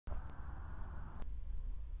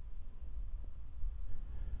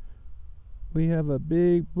We have a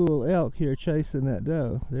big bull elk here chasing that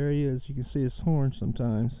doe. There he is. You can see his horns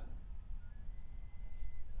sometimes.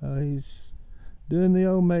 He's doing the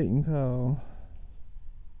old mating call.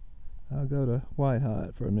 I'll go to white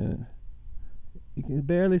hot for a minute. You can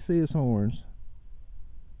barely see his horns.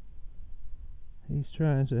 He's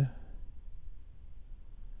trying to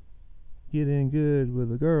get in good with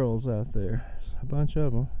the girls out there. There's a bunch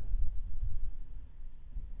of them.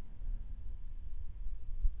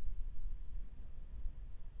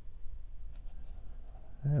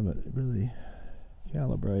 I haven't really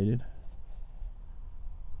calibrated.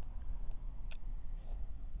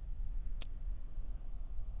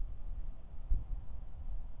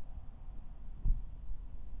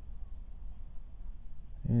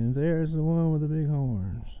 And there's the one with the big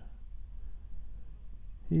horns.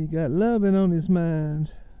 He got loving on his mind,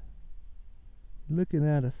 looking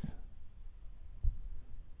at us.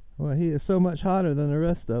 Well, he is so much hotter than the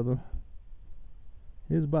rest of them.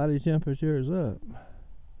 His body temperature is up.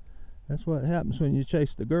 That's what happens when you chase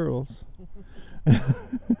the girls.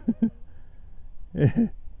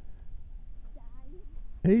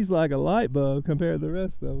 He's like a light bulb compared to the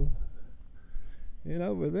rest of them. And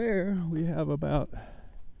over there we have about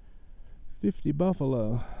 50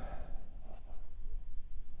 buffalo.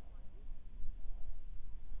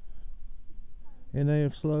 And they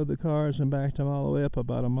have slowed the cars and backed them all the way up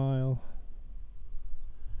about a mile.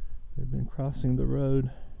 They've been crossing the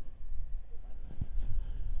road.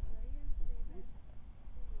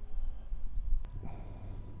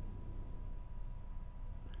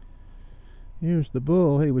 Here's the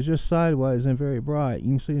bull. He was just sideways and very bright.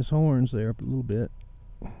 You can see his horns there a little bit.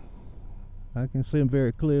 I can see them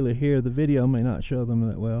very clearly here. The video may not show them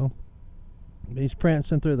that well. He's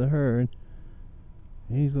prancing through the herd.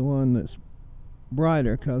 He's the one that's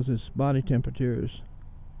brighter because his body temperature is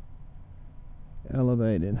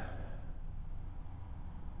elevated.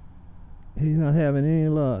 He's not having any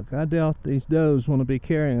luck. I doubt these does want to be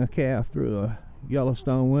carrying a calf through a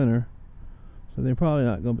Yellowstone winter. So they're probably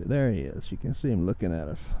not going to be. There he is. You can see him looking at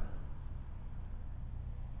us.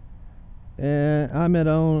 And I'm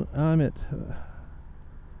at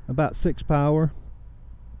about 6 power,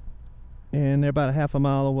 and they're about a half a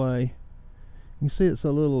mile away. You can see it's a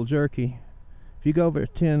little jerky. If you go over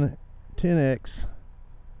 10x,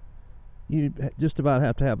 you just about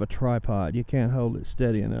have to have a tripod. You can't hold it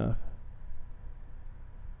steady enough.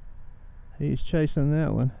 He's chasing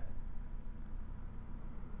that one.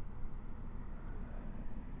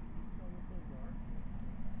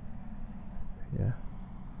 Yeah.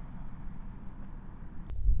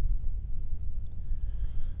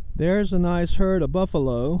 There's a nice herd of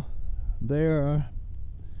buffalo. They're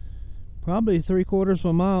probably 3/4 of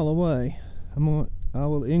a mile away. I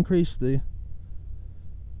will increase the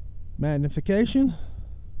magnification.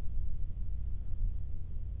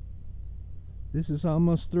 This is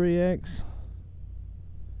almost 3x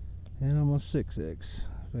and almost 6x.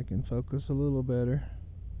 If I can focus a little better.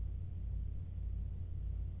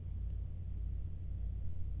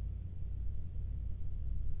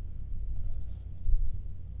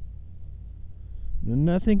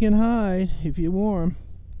 Nothing can hide if you warm.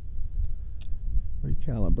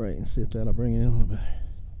 Recalibrate and see if that'll bring it in a little bit.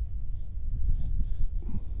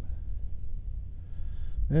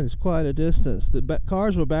 That is quite a distance. The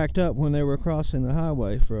cars were backed up when they were crossing the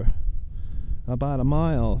highway for about a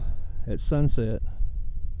mile at sunset.